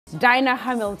Dinah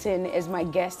Hamilton is my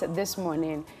guest this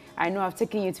morning. I know I've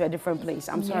taken you to a different place.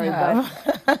 I'm sorry,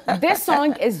 but this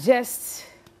song is just...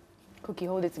 Cookie,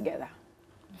 hold it together.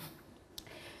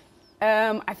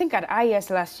 I think at IES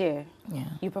last year,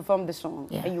 you performed the song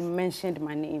and you mentioned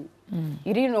my name.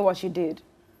 You didn't know what you did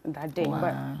that day,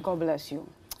 but God bless you.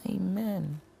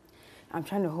 Amen. I'm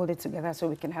trying to hold it together so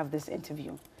we can have this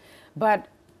interview. But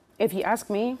if you ask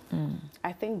me,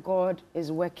 I think God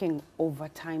is working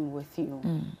overtime with you.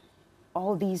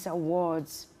 All these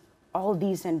awards, all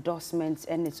these endorsements,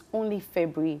 and it's only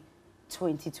February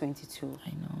 2022. I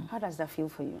know. How does that feel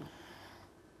for you?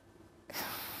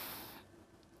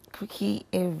 Cookie,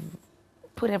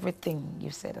 put everything you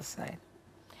said aside.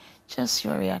 Just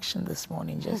your reaction this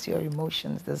morning, just your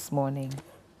emotions this morning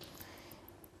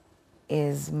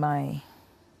is my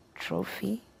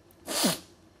trophy,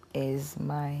 is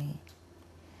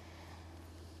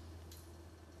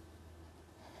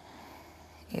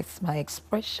it's my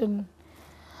expression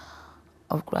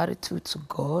of gratitude to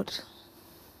God.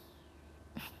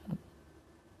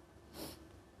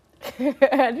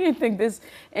 I didn't think this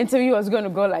interview was going to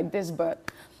go like this,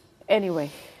 but anyway,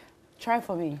 try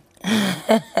for me.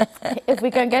 If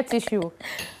we can get tissue,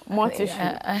 more tissue.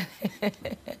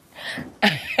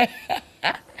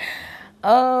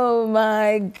 Oh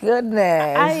my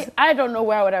goodness. I don't know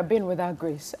where I would have been without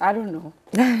Grace. I don't know.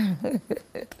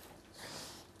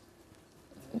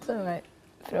 It's all right.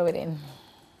 Throw it in.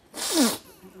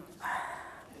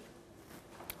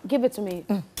 Give it to me.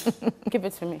 Give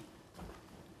it to me.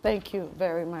 Thank you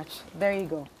very much. There you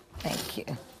go. Thank you.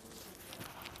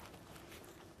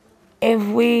 If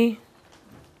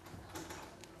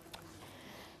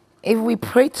we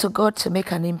pray to God to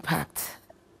make an impact,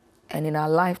 and in our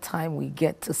lifetime we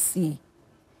get to see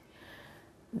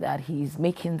that He's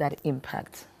making that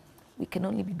impact, we can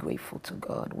only be grateful to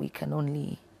God. We can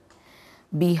only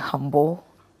be humble,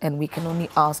 and we can only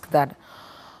ask that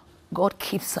God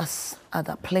keeps us at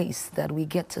that place that we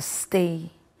get to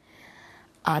stay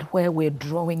at where we're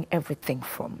drawing everything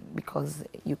from, because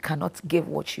you cannot give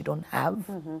what you don't have.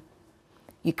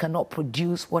 You cannot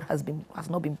produce what has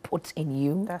not been put in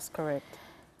you. That's correct.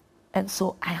 And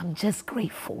so I am just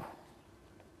grateful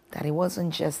that it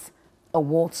wasn't just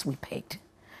awards we picked,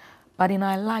 but in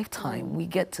our lifetime we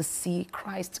get to see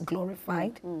Christ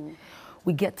glorified.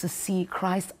 We get to see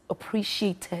Christ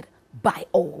appreciated by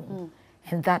all,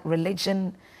 and that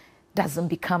religion doesn't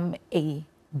become a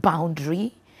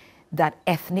boundary, that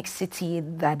ethnicity,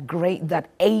 that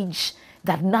age,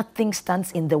 that nothing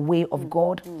stands in the way of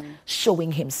God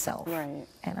showing Himself. Right.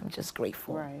 And I'm just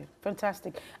grateful. Right.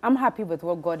 Fantastic. I'm happy with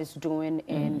what God is doing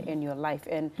in your life.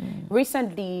 And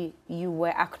recently you were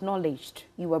acknowledged.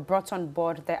 You were brought on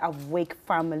board the Awake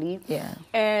family. Yeah.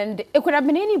 And it could have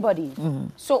been anybody.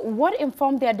 So what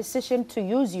informed their decision to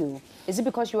use you? Is it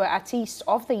because you were Artist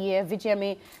of the Year,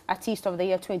 VGMA Artist of the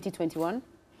Year 2021?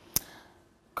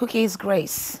 Cookie's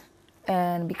grace.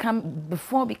 And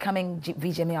before becoming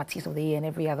VGMA Artist of the Year and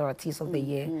every other Artist of the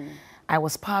Year, I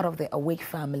was part of the Awake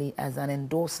family as an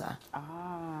endorser.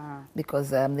 Because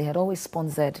they had always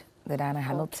sponsored the Dinah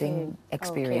Hamilton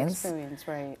experience.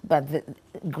 Right. But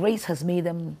grace has made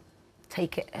them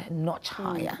take it a notch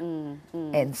higher.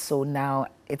 And so now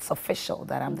it's official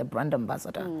that I'm the brand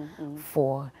ambassador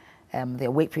for the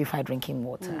Awake Purified Drinking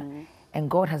Water. And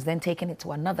God has then taken it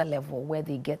to another level where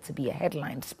they get to be a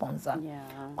headline sponsor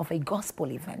of a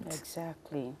gospel event.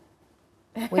 Exactly.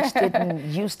 Which didn't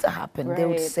used to happen. Right. They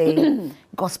would say,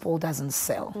 gospel doesn't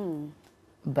sell.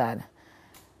 But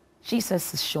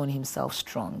Jesus has shown Himself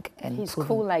strong. And He's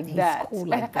cool like that. He's cool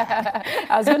like that.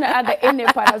 I was going to add the in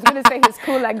it part. I was going to say He's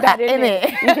cool like that,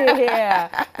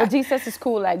 Yeah. But Jesus is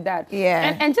cool like that.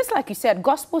 Yeah. And just like you said,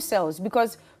 gospel sells.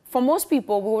 Because for most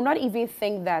people, we will not even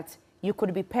think that you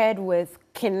could be paired with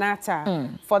Kenata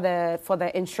for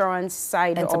the insurance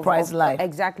side Enterprise Life.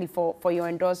 Exactly, for your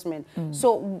endorsement.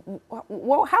 So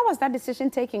how was that decision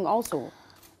taken also?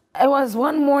 It was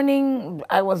one morning,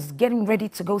 I was getting ready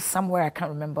to go somewhere, I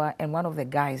can't remember, and one of the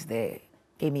guys there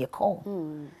gave me a call.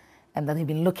 And then they've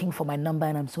been looking for my number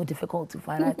and I'm so difficult to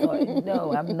find. I thought,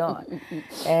 no, I'm not.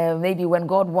 Maybe when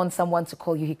God wants someone to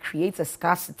call you, He creates a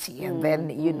scarcity and then,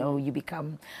 you know, you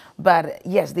become. But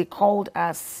yes, they called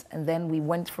us and then we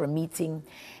went for a meeting.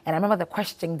 And I remember the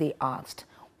question they asked,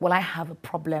 will I have a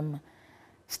problem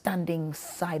standing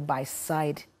side by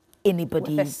side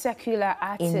anybody with a secular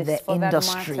artist in the for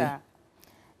industry? That matter?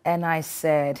 And I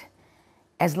said,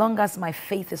 as long as my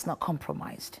faith is not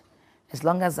compromised, as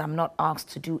long as I'm not asked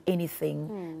to do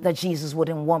anything that Jesus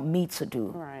wouldn't want me to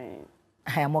do,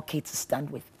 I am okay to stand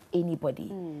with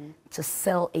anybody to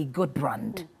sell a good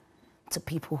brand to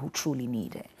people who truly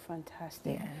need it.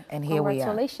 Fantastic. Yeah, and here we are.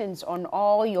 Congratulations on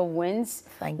all your wins.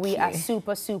 Thank you. We are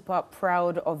super, super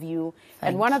proud of you.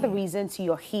 And one of the reasons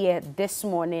you're here this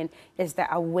morning is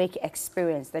the Awake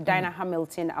Experience, the Dinah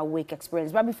Hamilton Awake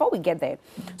Experience. But before we get there,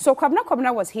 so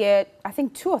Kwabena was here, I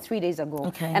think 2 or 3 days ago.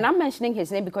 Okay. And I'm mentioning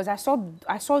his name because I saw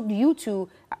you two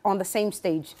on the same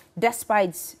stage,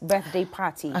 Despite's birthday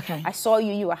party. Okay. I saw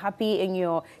you were happy in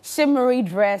your shimmery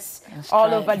dress,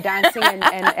 all over dancing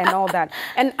and all that.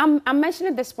 And I'm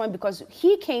mentioning this point because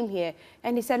he came here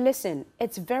and he said, listen,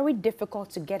 it's very difficult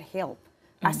to get help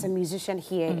as a musician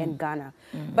here in Ghana.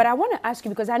 But I want to ask you,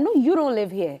 because I know you don't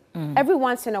live here. Every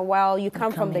once in a while, you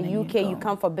come from the UK, you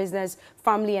come for business,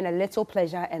 family, and a little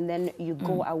pleasure, and then you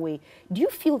go away. Do you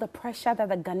feel the pressure that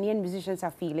the Ghanaian musicians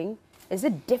are feeling? Is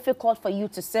it difficult for you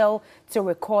to sell, to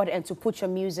record, and to put your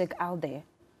music out there?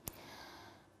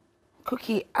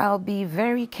 Cookie, I'll be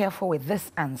very careful with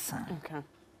this answer. Okay.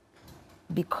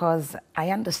 Because I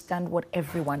understand what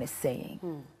everyone is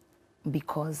saying.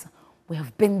 Because we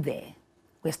have been there.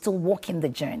 We're still walking the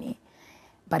journey.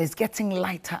 But it's getting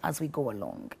lighter as we go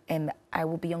along. And I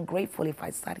will be ungrateful if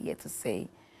I start here to say,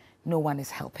 no one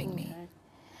is helping me.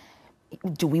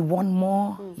 Do we want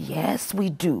more? Yes, we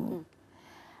do.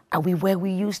 Are we where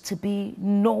we used to be?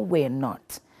 No, we're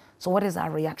not. So what is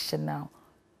our reaction now?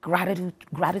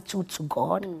 Gratitude to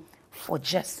God for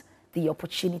just the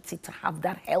opportunity to have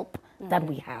that help that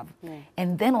we have.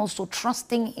 And then also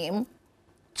trusting him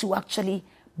to actually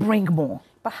bring more.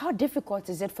 But how difficult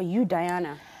is it for you,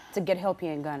 Diana, to get help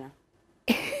here in Ghana?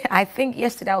 I think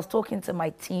yesterday I was talking to my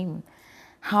team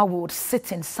how we would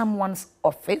sit in someone's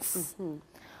office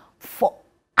for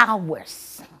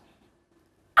hours.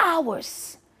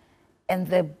 And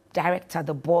the director,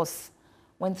 the boss,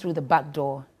 went through the back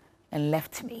door and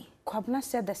left me. Kwabena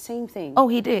said the same thing. Oh,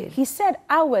 he did? He said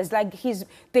hours, like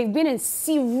they've been in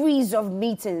series of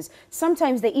meetings.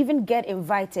 Sometimes they even get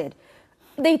invited.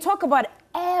 They talk about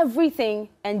everything,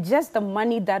 and just the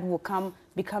money that will come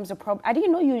becomes a problem. I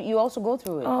didn't know you also go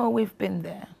through it. Oh, we've been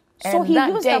there. So he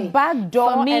used the back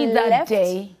door for me and that left?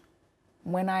 day,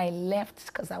 when I left,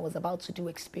 because I was about to do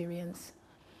experience,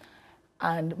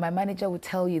 and my manager would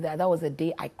tell you that was the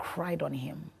day I cried on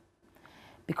him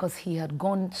because he had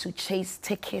gone to chase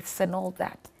tickets and all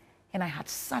that. And I had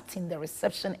sat in the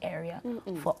reception area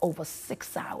for over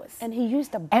 6 hours. And he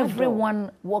used the back door.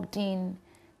 Everyone walked in.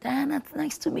 Diana,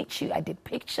 nice to meet you. I did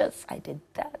pictures. I did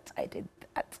that.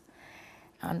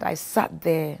 And I sat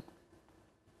there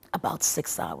about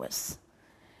 6 hours.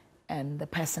 And the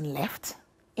person left.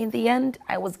 In the end,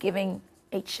 I was giving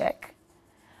a check.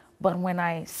 But when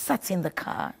I sat in the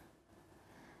car,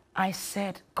 I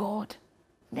said, God,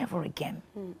 never again.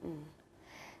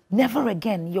 Never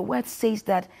again. Your word says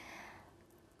that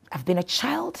I've been a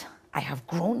child, I have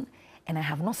grown, and I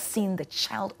have not seen the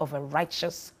child of a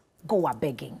righteous go a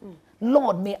begging.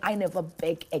 Lord, may I never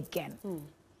beg again.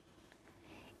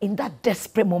 In that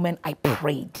desperate moment, I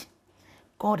prayed.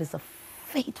 God is a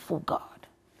faithful God.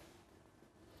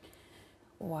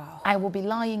 Wow. I will be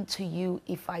lying to you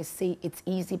if I say it's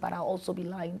easy, but I'll also be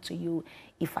lying to you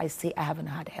if I say I haven't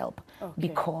had help.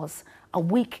 Because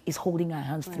Awake is holding our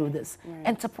hands through this.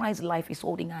 Enterprise Life is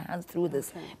holding our hands through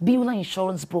this. Beulah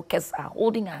Insurance Brokers are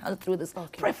holding our hands through this.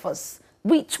 Preface,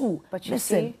 we too. But you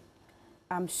see,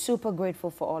 I'm super grateful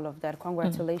for all of that.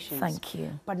 Congratulations. Thank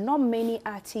you. But not many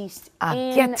artists are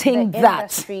in getting the that.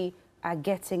 industry are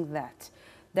getting that.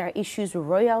 There are issues with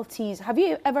royalties. Have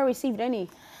you ever received any?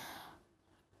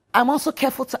 I'm also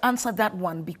careful to answer that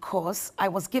one because I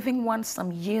was giving one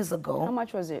some years ago. How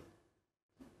much was it?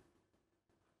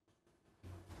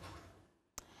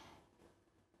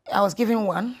 I was giving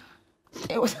one.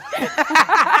 It was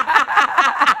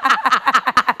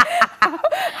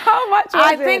How much was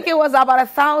I it? think it was about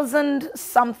 1,000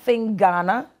 something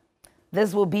Ghana.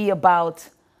 This will be about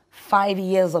 5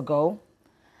 years ago.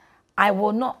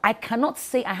 I cannot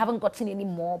say I haven't gotten any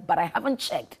more, but I haven't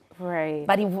checked. Right.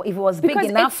 But if it was big because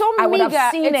enough, it's so I would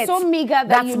have seen it. It's so meager that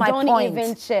That's you my don't point.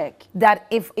 even check. That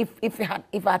if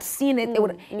I had seen it, it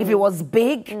would, if it was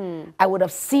big, I would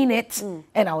have seen it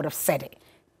and I would have said it.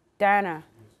 Diana,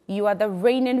 you are the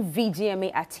reigning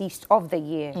VGMA Artist of the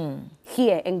Year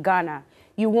here in Ghana.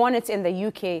 You won it in the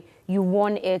UK. You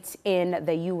won it in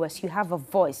the US. You have a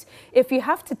voice. If you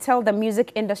have to tell the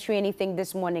music industry anything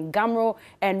this morning, Gamro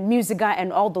and Musica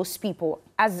and all those people,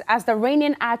 as the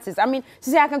reigning artist, I mean,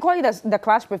 see, I can call you the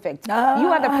class prefect. You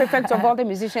are the prefect of all the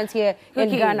musicians here in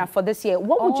Ghana for this year.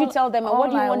 What would you tell them and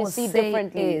what do you want to see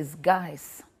differently? Is,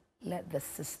 guys, let the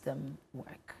system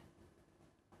work.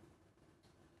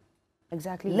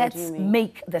 Exactly. Let's what do you mean?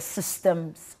 make the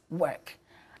systems work.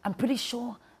 I'm pretty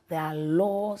sure there are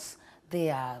laws,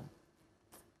 there are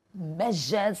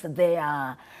measures, there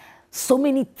are so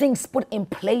many things put in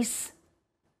place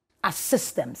as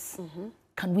systems.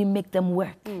 Can we make them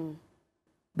work?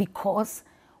 Because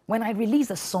when I release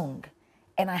a song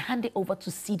and I hand it over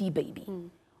to CD Baby,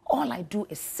 all I do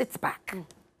is sit back.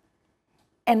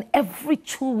 And every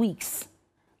 2 weeks,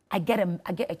 I get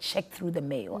a check through the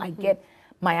mail.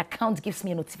 My account gives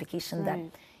me a notification that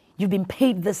you've been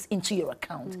paid this into your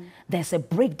account. There's a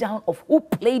breakdown of who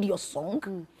played your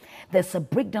song. There's a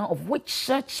breakdown of which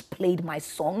church played my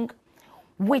song,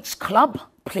 which club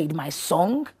played my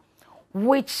song,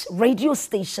 which radio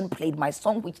station played my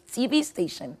song, which TV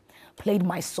station played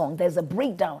my song. There's a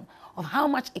breakdown of how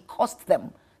much it cost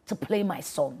them to play my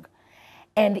song.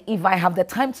 And if I have the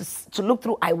time to look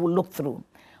through, I will look through.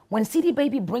 When CD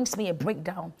Baby brings me a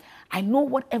breakdown, I know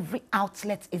what every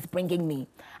outlet is bringing me.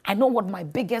 I know what my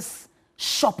biggest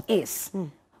shop is,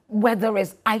 whether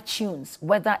it's iTunes,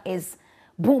 whether it's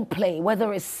Boomplay,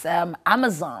 whether it's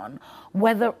Amazon,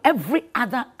 whether every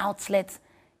other outlet,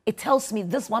 it tells me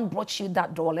this one brought you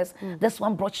that dollars, this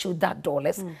one brought you that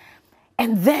dollars.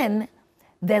 And then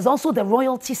there's also the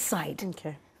royalty side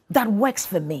that works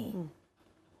for me.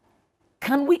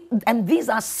 Can we, and these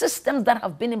are systems that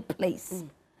have been in place.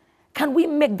 Can we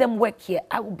make them work here?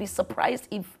 I would be surprised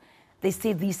if they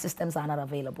say these systems are not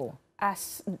available.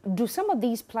 Do some of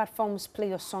these platforms play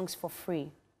your songs for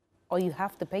free, or you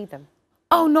have to pay them?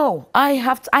 Oh no,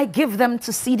 I give them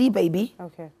to CD Baby.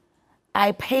 Okay.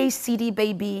 I pay CD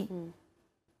Baby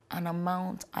an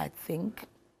amount, I think.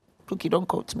 Cookie, don't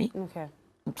quote me. Okay.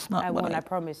 It's not. I won't. I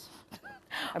promise.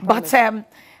 But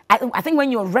I think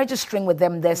when you're registering with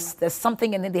them, there's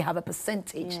something, and then they have a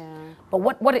percentage. Yeah. But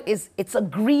what it is, it's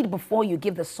agreed before you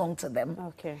give the song to them.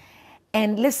 Okay.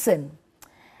 And listen,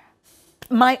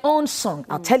 my own song,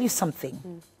 I'll tell you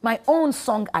something. My own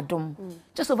song, Adum,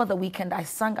 just over the weekend, I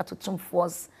sang at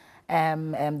Utumfo's, the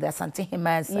Asante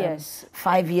Hima's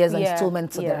 5 years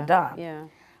installment to the Da. Yeah.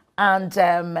 And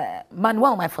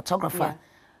Manuel, my photographer,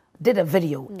 did a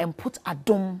video and put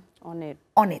Adum On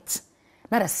it.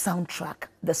 Not a soundtrack,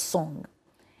 the song.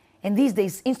 And these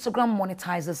days, Instagram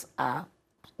monetizes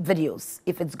videos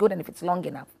if it's good and if it's long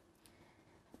enough.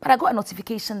 But I got a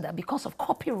notification that because of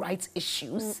copyright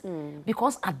issues,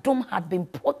 because Adum had been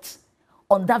put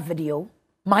on that video,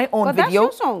 my own video. That's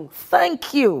your song.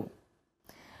 Thank you.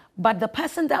 But the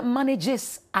person that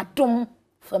manages Adum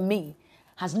for me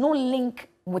has no link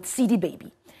with CD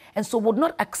Baby. And so would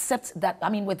not accept that,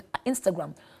 with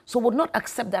Instagram, so would not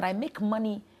accept that I make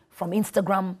money from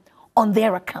Instagram on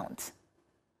their account.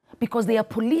 Because they are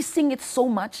policing it so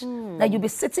much that you'll be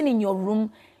sitting in your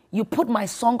room, you put my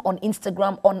song on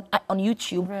Instagram, on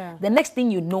YouTube, the next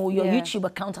thing you know, your YouTube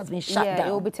account has been shut down. Yeah,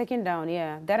 it will be taken down,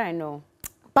 that I know.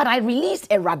 But I released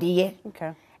a Radiye,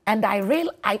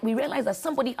 and we realized that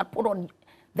somebody had put on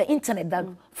the internet that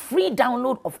free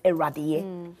download of a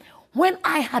Radiye. When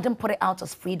I hadn't put it out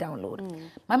as free download,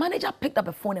 my manager picked up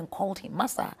a phone and called him.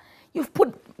 Master, you've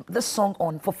put this song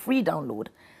on for free download.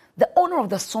 The owner of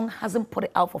the song hasn't put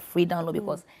it out for free download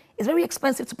because it's very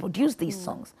expensive to produce these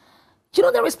songs. Do you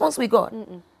know the response we got?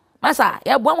 Master,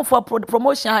 yeah, one for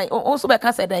promotion. Also, I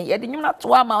can say that yeah, you not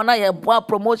to am on a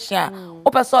promotion.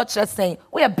 Open such as saying,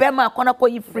 we are Bema,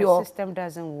 free. The system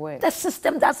doesn't work. The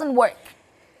system doesn't work.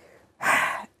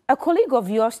 A colleague of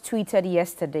yours tweeted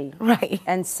yesterday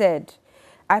and said,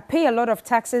 I pay a lot of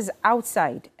taxes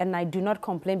outside and I do not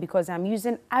complain because I'm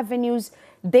using avenues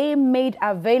they made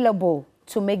available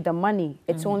to make the money.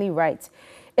 It's only right.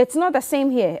 It's not the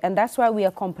same here, and that's why we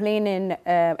are complaining,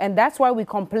 and that's why we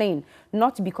complain,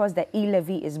 not because the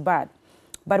e-levy is bad.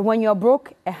 But when you're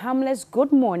broke, a harmless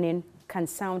good morning can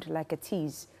sound like a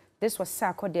tease. This was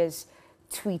Sarkodie's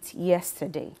tweet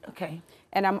yesterday. Okay.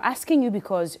 And I'm asking you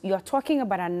because you're talking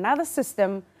about another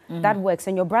system that works,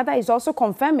 and your brother is also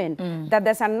confirming that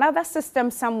there's another system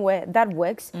somewhere that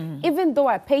works. Even though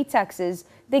I pay taxes,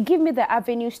 they give me the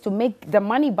avenues to make the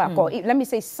money back, or let me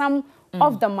say some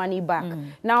of the money back.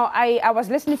 Now, I was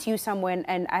listening to you somewhere,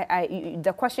 and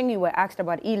the question you were asked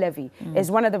about e-levy is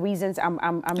one of the reasons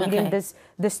I'm reading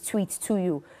this tweet to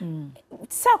you.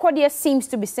 Sarkodie seems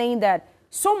to be saying that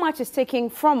so much is taken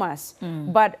from us,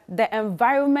 but the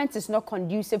environment is not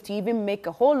conducive to even make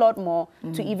a whole lot more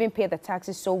to even pay the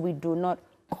taxes, so we do not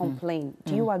complain.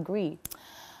 Do you agree?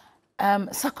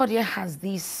 Sarkodie has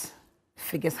these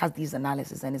figures, has these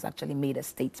analysis, and has actually made a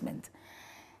statement.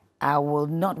 I will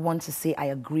not want to say I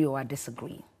agree or I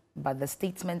disagree, but the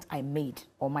statement I made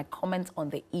or my comment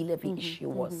on the e-levy issue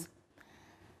was,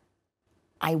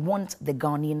 I want the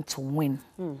Ghanaian to win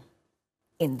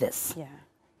in this. Yeah.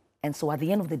 And so at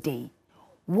the end of the day,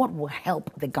 what will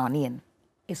help the Ghanaian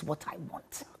is what I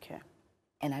want. Okay.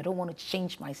 and I don't want to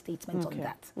change my statement on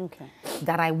that. Okay.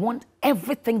 That I want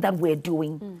everything that we're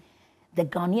doing, the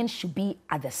Ghanaians should be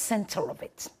at the center of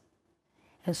it.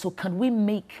 And so can we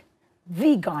make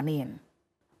the Ghanaian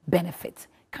benefit?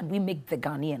 Can we make the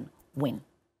Ghanaian win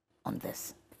on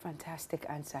this? Fantastic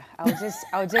answer.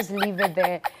 I'll just leave it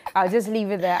there. I'll just leave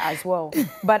it there as well.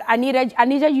 But I needed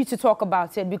you to talk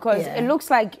about it because it looks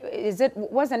like,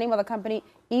 what's the name of the company?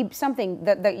 Something,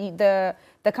 the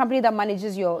company that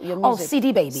manages your music. Oh,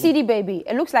 CD Baby. CD Baby.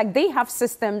 It looks like they have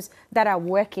systems that are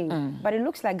working, but it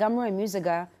looks like Gamro and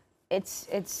Musica, it's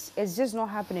just not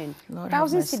happening.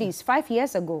 1,000 CDs 5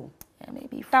 years ago. Yeah,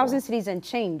 maybe 1,000 CDs and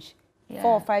change. 4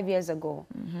 or 5 years ago.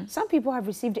 Some people have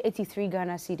received 83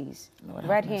 Ghana CDs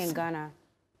right here in Ghana.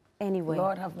 Anyway,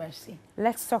 Lord have mercy.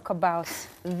 Let's talk about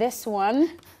this one,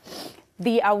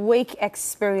 the Awake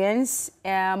experience.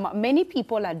 Many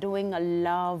people are doing a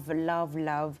love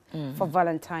for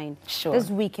Valentine. Sure. This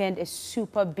weekend is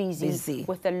super busy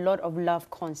with a lot of love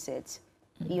concerts.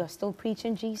 You're still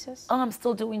preaching Jesus? Oh, I'm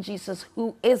still doing Jesus,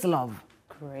 who is love.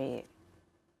 Great.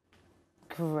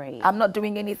 Great. I'm not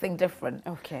doing anything different.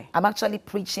 Okay. I'm actually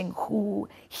preaching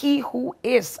he who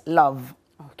is love.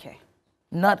 Okay.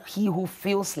 Not he who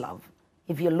feels love.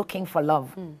 If you're looking for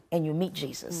love and you meet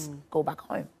Jesus, go back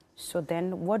home. So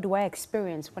then what do I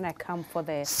experience when I come for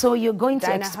the So you're going to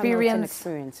Diana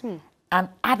experience an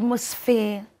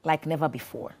atmosphere like never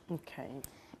before. Okay.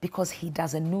 Because he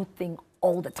does a new thing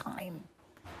all the time.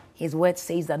 His word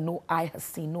says that no eye has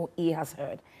seen, no ear has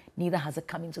heard, neither has it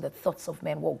come into the thoughts of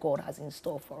men what God has in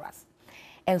store for us.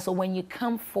 And so when you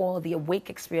come for the Awake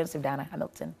experience of Diana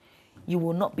Hamilton, you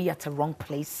will not be at a wrong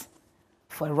place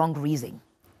for a wrong reason.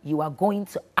 You are going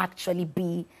to actually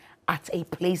be at a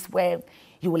place where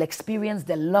you will experience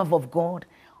the love of God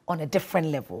on a different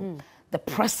level, the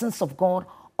presence of God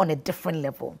on a different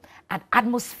level, an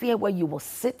atmosphere where you will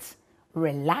sit,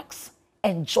 relax,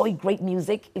 enjoy great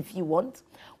music if you want,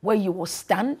 where you will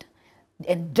stand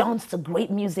and dance to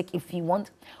great music if you want,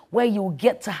 where you will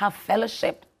get to have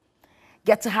fellowship,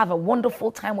 get to have a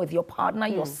wonderful time with your partner,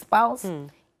 your spouse,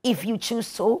 if you choose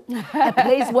so, a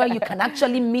place where you can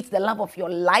actually meet the love of your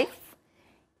life,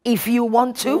 if you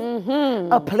want to,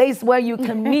 a place where you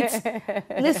can meet,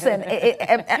 listen,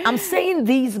 I'm saying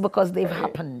these because they've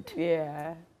happened.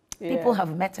 Yeah. People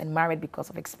have met and married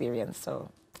because of experience, so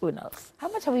who knows? How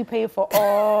much are we paying for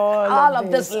all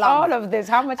of this love? All of this,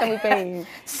 how much are we paying?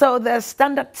 So the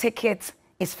standard ticket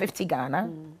is 50 Ghana.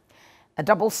 A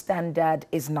double standard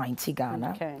is 90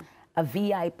 Ghana. Okay. A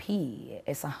VIP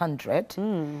is 100.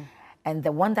 And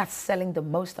the one that's selling the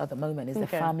most at the moment is the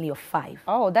family of 5.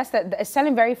 Oh, it's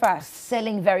selling very fast.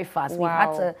 Selling very fast. Wow. We've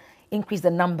had to increase the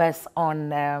numbers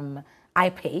on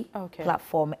iPay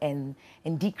platform and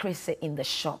decrease it in the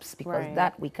shops because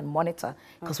that we can monitor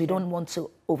because we don't want to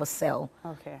oversell,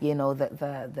 you know,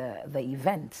 the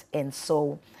event. And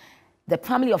so the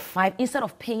family of 5, instead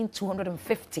of paying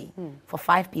 250 for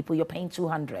 5 people, you're paying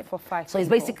 200 for 5 so it's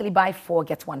basically buy 4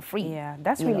 get 1 free. Yeah,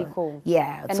 that's really cool.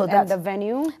 Yeah. And, so and the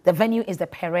venue? The venue is the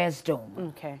Perez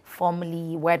Dome,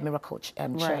 formerly Word Miracle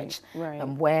Church,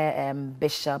 where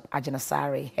Bishop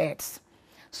Ajinasare heads.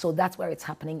 So that's where it's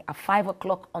happening at 5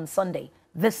 o'clock on Sunday,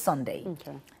 this Sunday.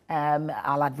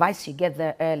 I'll advise you get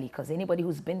there early because anybody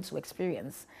who's been to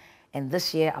experience, and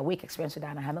this year Awake Experience with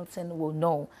Diana Hamilton will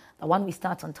know that one, we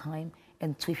start on time,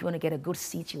 and 2, if you want to get a good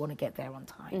seat, you want to get there on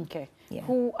time. Okay. Yeah.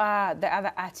 Who are the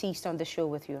other artists on the show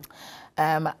with you?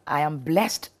 I am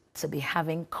blessed to be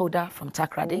having Koda from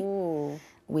Takrady. Ooh.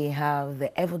 We have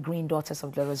the Evergreen Daughters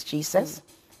of Glorious Jesus.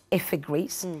 Ife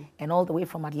Grace, and all the way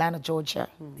from Atlanta, Georgia.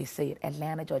 They say it,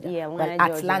 Atlanta, Georgia. Yeah,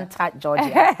 Atlanta, Georgia.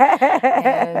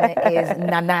 Is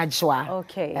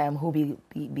Nanajwa, who will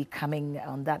be coming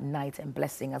on that night and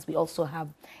blessing us. We also have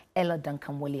Ella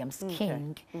Duncan Williams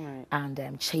King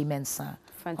and Che Mensa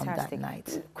on that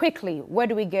night. Quickly, where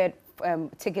do we get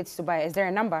tickets to buy? Is there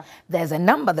a number? There's a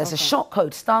number. There's a short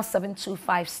code,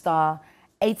 *725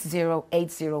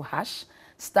 *8080 hash,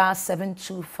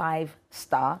 *725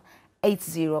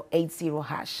 *8080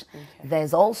 hash.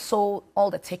 There's also all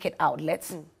the ticket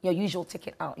outlets, your usual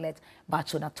ticket outlet,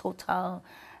 Bachona Total,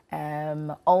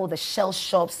 all the shell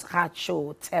shops,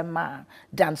 Hacho, Tema,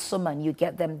 Dansuman, you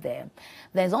get them there.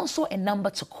 There's also a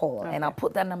number to call, and I'll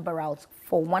put that number out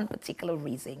for one particular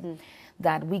reason,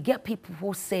 that we get people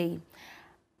who say,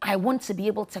 I want to be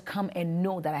able to come and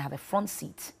know that I have a front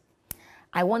seat.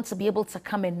 I want to be able to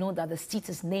come and know that the seat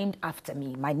is named after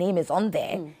me. My name is on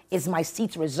there. Is my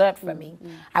seat reserved for me?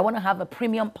 I want to have a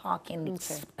premium parking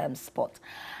spot.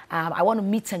 I want to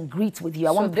meet and greet with you.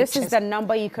 I want this is the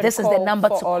number you can This call is the number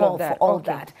for to all call of that. for all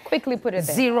Okay. that. Quickly put it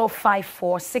there.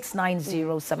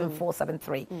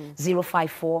 054-690-7473.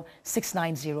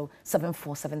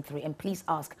 054-690-7473. And please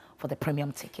ask for the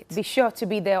premium ticket. Be sure to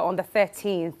be there on the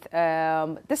 13th,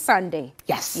 this Sunday.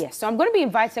 Yes. Yes. So I'm going to be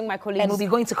inviting my colleagues. And we'll be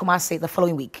going to Kumasi the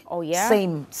following week. Oh, yeah?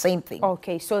 Same thing.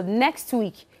 Okay. So next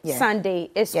week, Sunday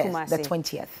is Kumasi. The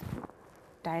 20th.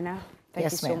 Dinah,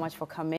 thank you so much for coming.